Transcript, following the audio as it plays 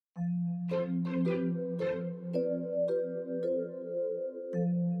Hi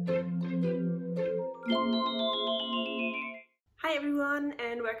everyone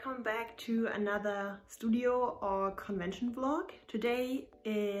and welcome back to another studio or convention vlog. Today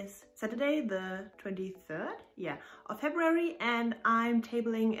is Saturday the 23rd of February and I'm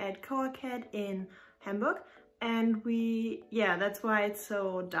tabling at CoAket in Hamburg. And that's why it's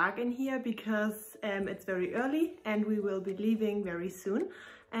so dark in here, because it's very early and we will be leaving very soon.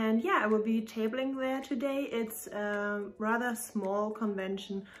 And I will be tabling there today. It's a rather small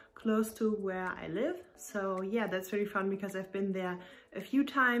convention close to where I live. So that's very fun because I've been there a few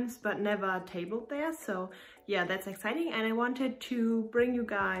times but never tabled there. So that's exciting, and I wanted to bring you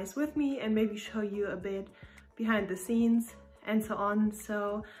guys with me and maybe show you a bit behind the scenes and so on.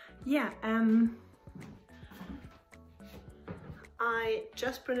 So I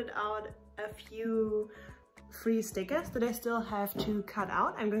just printed out a few free stickers that I still have to cut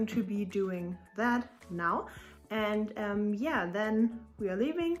out. I'm going to be doing that now, and then we are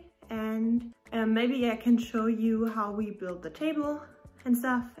leaving, and maybe I can show you how we built the table and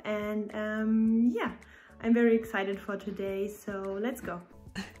stuff, and I'm very excited for today, so let's go.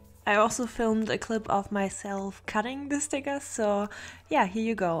 I also filmed a clip of myself cutting the stickers, so here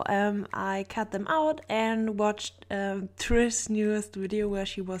you go. I cut them out and watched Trish's newest video where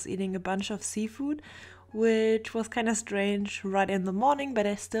she was eating a bunch of seafood, which was kind of strange right in the morning, but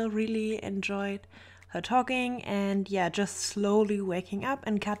I still really enjoyed her talking and just slowly waking up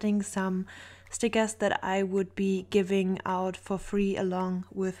and cutting some stickers that I would be giving out for free along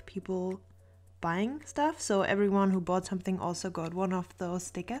with people buying stuff. So everyone who bought something also got one of those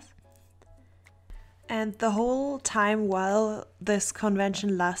stickers. And the whole time while this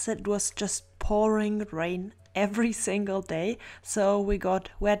convention lasted, it was just pouring rain every single day. So we got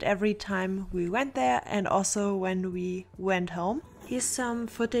wet every time we went there and also when we went home. Here's some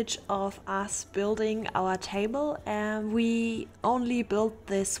footage of us building our table, and we only built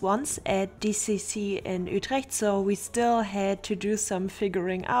this once at DCC in Utrecht, so we still had to do some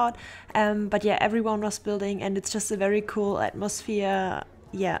figuring out, but everyone was building, and it's just a very cool atmosphere,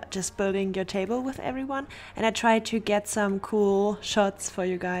 just building your table with everyone. And I tried to get some cool shots for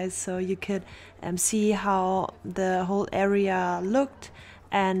you guys so you could see how the whole area looked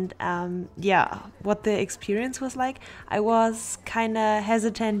and what the experience was like. I was kind of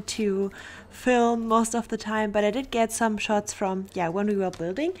hesitant to film most of the time, but I did get some shots from when we were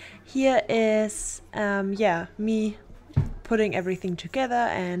building. Here is me putting everything together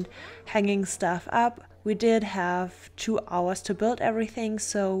and hanging stuff up. We did have 2 hours to build everything,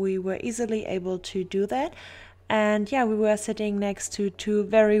 so we were easily able to do that. And we were sitting next to 2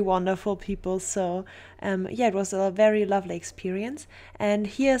 very wonderful people, so it was a very lovely experience. And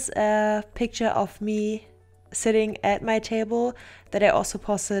here's a picture of me sitting at my table that I also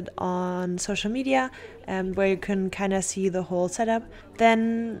posted on social media, where you can kind of see the whole setup.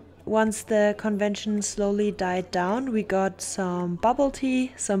 Then once the convention slowly died down, we got some bubble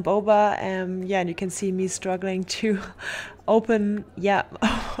tea, some boba, and you can see me struggling to open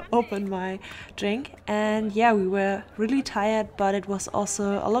my drink. And we were really tired, but it was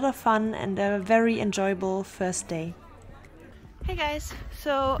also a lot of fun and a very enjoyable first day. Hey guys,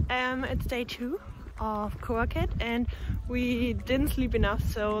 so it's day 2 of CoAket and we didn't sleep enough,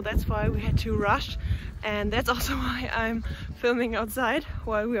 so that's why we had to rush, and that's also why I'm filming outside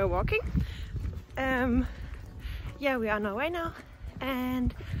while we are walking. We are on our way now,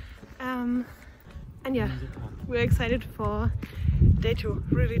 and we're excited for day 2.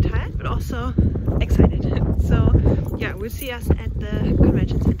 Really tired but also excited. So we'll see us at the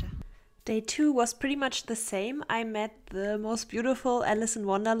convention center. Day 2 was pretty much the same. I met the most beautiful Alice in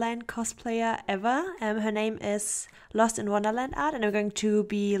Wonderland cosplayer ever. Her name is Lost in Wonderland Art, and I'm going to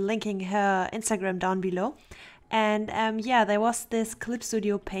be linking her Instagram down below. And there was this Clip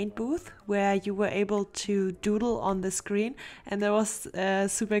Studio paint booth where you were able to doodle on the screen, and there was a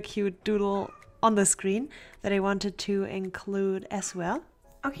super cute doodle on the screen that I wanted to include as well.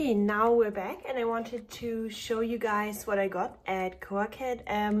 Okay, now we're back and I wanted to show you guys what I got at CoAket.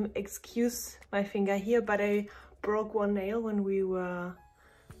 Excuse my finger here, but I broke one nail when we were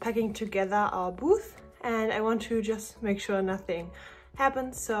packing together our booth, and I want to just make sure nothing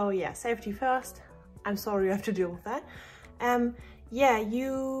happens. So safety first. I'm sorry you have to deal with that.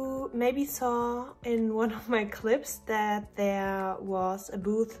 You maybe saw in one of my clips that there was a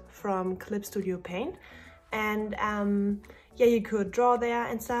booth from Clip Studio Paint, and you could draw there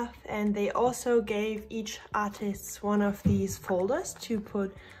and stuff, and they also gave each artist one of these folders to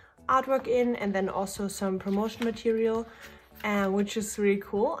put artwork in, and then also some promotion material, which is really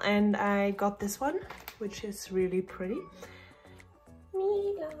cool. And I got this one, which is really pretty.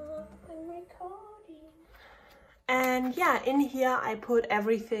 Mila, I recording. And yeah, in here I put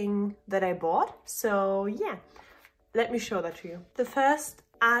everything that I bought. So yeah, let me show that to you. The first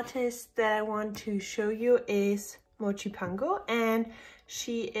artist that I want to show you is Mochi Pango, and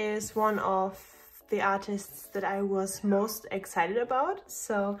she is one of the artists that I was most excited about.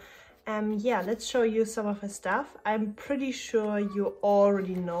 So yeah, let's show you some of her stuff. I'm pretty sure you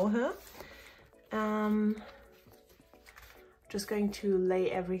already know her. Just going to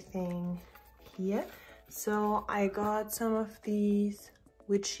lay everything here. So I got some of these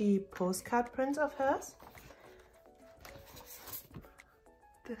witchy postcard prints of hers.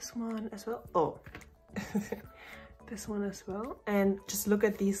 This one as well. Oh, this one as well. And just look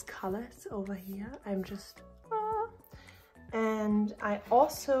at these colors over here. I'm just... And I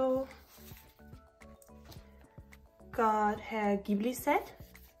also got her Ghibli set,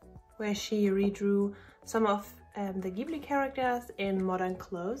 where she redrew some of the Ghibli characters in modern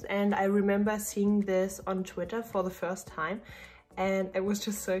clothes. And I remember seeing this on Twitter for the first time, and I was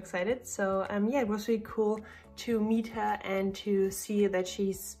just so excited. So yeah, it was really cool to meet her and to see that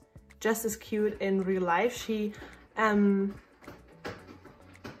she's just as cute in real life. She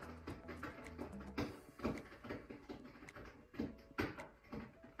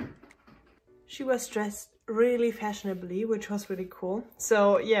was dressed really fashionably, which was really cool.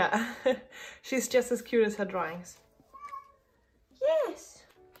 So yeah, she's just as cute as her drawings. Yes!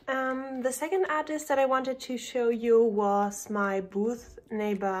 The second artist that I wanted to show you was my booth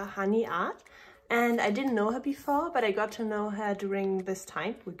neighbor Honey Art. And I didn't know her before, but I got to know her during this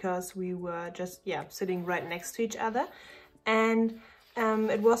time because we were just, yeah, sitting right next to each other. And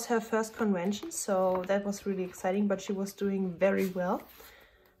it was her first convention, so that was really exciting, but she was doing very well.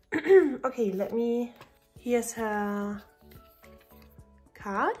 Okay, here's her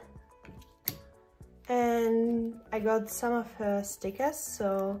card. And I got some of her stickers,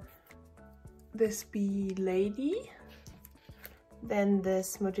 so this bee lady, then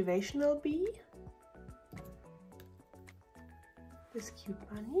this motivational bee, this cute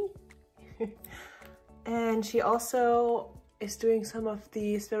bunny, and she also is doing some of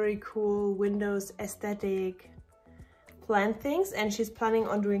these very cool Windows aesthetic plant things, and she's planning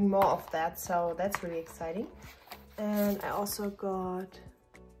on doing more of that, so that's really exciting. And I also got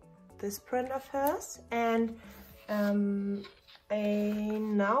this print of hers, and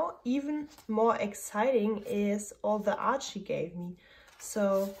now even more exciting is all the art she gave me.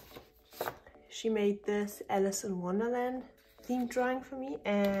 So she made this Alice in Wonderland themed drawing for me,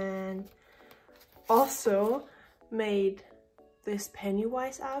 and also made this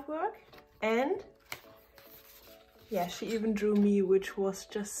Pennywise artwork, and yeah, she even drew me, which was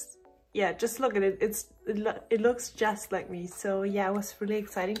just, yeah, just look at it. It looks just like me. So yeah, I was really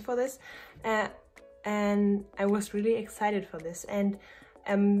excited for this, and I was really excited for this. And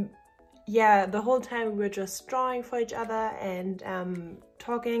yeah, the whole time we were just drawing for each other and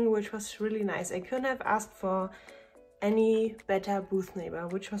talking, which was really nice. I couldn't have asked for any better booth neighbor,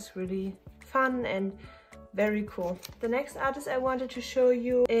 which was really fun and very cool. The next artist I wanted to show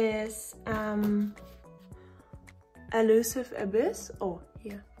you is Elusive Abyss. Oh,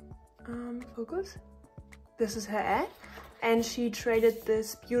 here. Focus. This is her ad, and she traded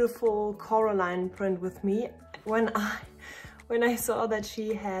this beautiful Coraline print with me. When I saw that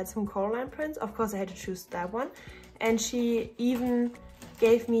she had some Coraline prints, of course I had to choose that one. And she even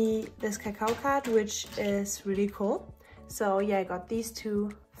gave me this cacao card, which is really cool. So yeah, I got these two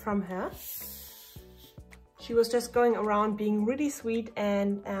from her. She was just going around being really sweet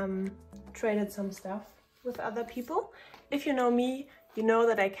and traded some stuff with other people. If you know me, you know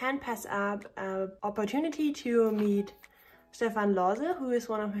that I can't pass up an opportunity to meet Stefan Lorze, who is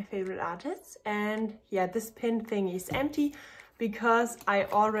one of my favorite artists. And yeah, this pin thing is empty because I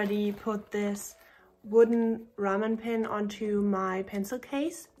already put this wooden ramen pin onto my pencil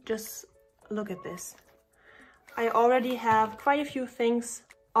case. Just look at this. I already have quite a few things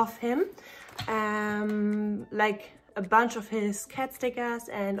of him, like a bunch of his cat stickers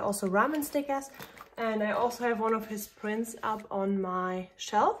and also ramen stickers. And I also have one of his prints up on my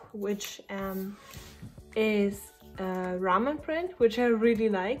shelf, which is a ramen print, which I really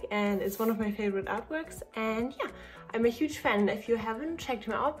like, and it's one of my favorite artworks. And yeah, I'm a huge fan. If you haven't checked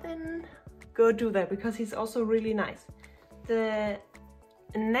him out, then go do that, because he's also really nice. The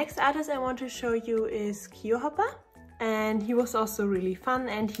next artist I want to show you is Kiyohopper, and he was also really fun,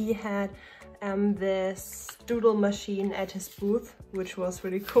 and he had this doodle machine at his booth, which was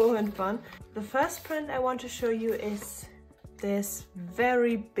really cool and fun. The first print I want to show you is this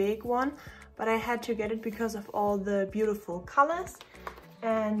very big one, but I had to get it because of all the beautiful colors.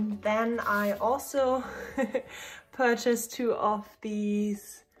 And then I also purchased two of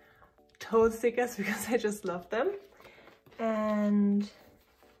these toad stickers because I just love them. And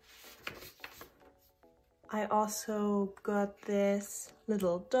I also got this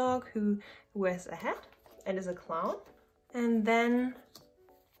little dog who wears a hat and is a clown. And then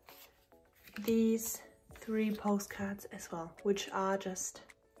these 3 postcards as well, which are just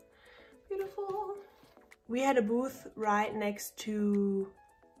beautiful. We had a booth right next to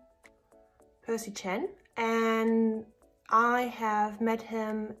Percy Chen, and I have met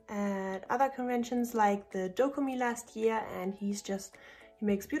him at other conventions like the Dokumi last year, and he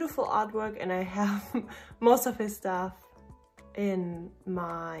makes beautiful artwork, and I have most of his stuff in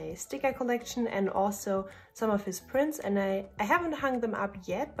my sticker collection and also some of his prints, and I haven't hung them up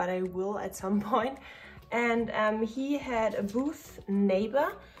yet, but I will at some point. And he had a booth neighbor,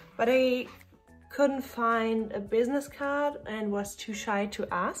 but I couldn't find a business card and was too shy to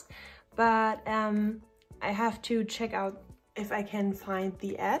ask. But I have to check out if I can find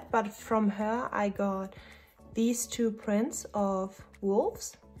the ad. But from her I got these 2 prints of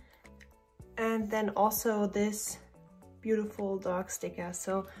wolves, and then also this beautiful dog sticker.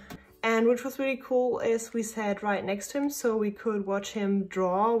 And which was really cool is we sat right next to him, so we could watch him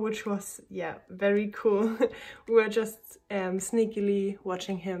draw, which was, yeah, very cool. We were just sneakily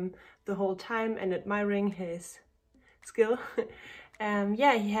watching him the whole time and admiring his skill.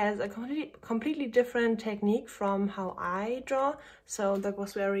 Yeah, he has a completely different technique from how I draw, so that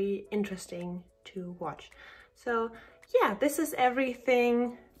was very interesting to watch. So yeah, this is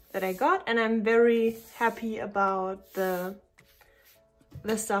everything that I got, and I'm very happy about the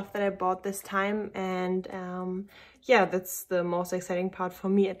stuff that I bought this time. And yeah, that's the most exciting part for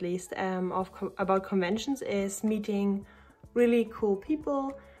me, at least, about conventions, is meeting really cool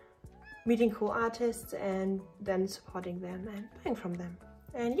people, meeting cool artists, and then supporting them and buying from them.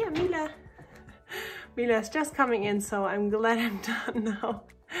 And yeah, Mila's just coming in, so I'm glad I'm done now.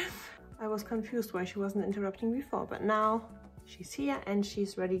 I was confused why she wasn't interrupting before, but now she's here and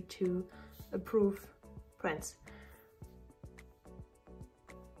she's ready to approve prints.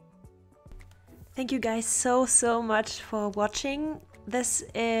 Thank you guys so much for watching. This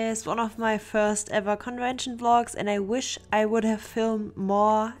is one of my first ever convention vlogs, and I wish I would have filmed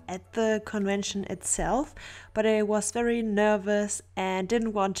more at the convention itself, but I was very nervous and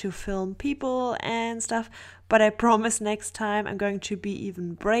didn't want to film people and stuff. But I promise next time I'm going to be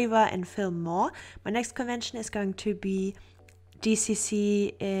even braver and film more. My next convention is going to be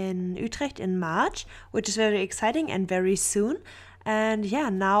DCC in Utrecht in March, which is very exciting and very soon. And yeah,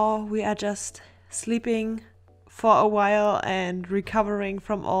 now we are just sleeping for a while and recovering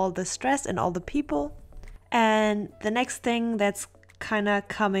from all the stress and all the people. And the next thing that's kind of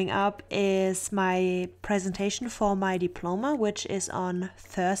coming up is my presentation for my diploma, which is on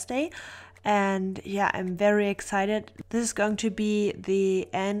Thursday. And yeah, I'm very excited. This is going to be the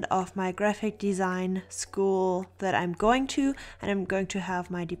end of my graphic design school that I'm going to, and I'm going to have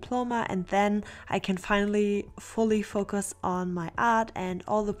my diploma, and then I can finally fully focus on my art and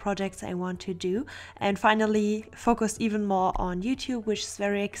all the projects I want to do, and finally focus even more on YouTube, which is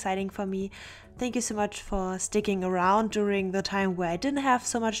very exciting for me. Thank you so much for sticking around during the time where I didn't have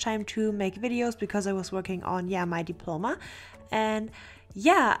so much time to make videos because I was working on, yeah, my diploma. And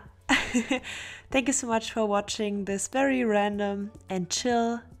yeah, thank you so much for watching this very random and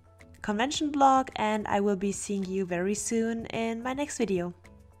chill convention vlog, and I will be seeing you very soon in my next video.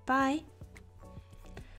 Bye!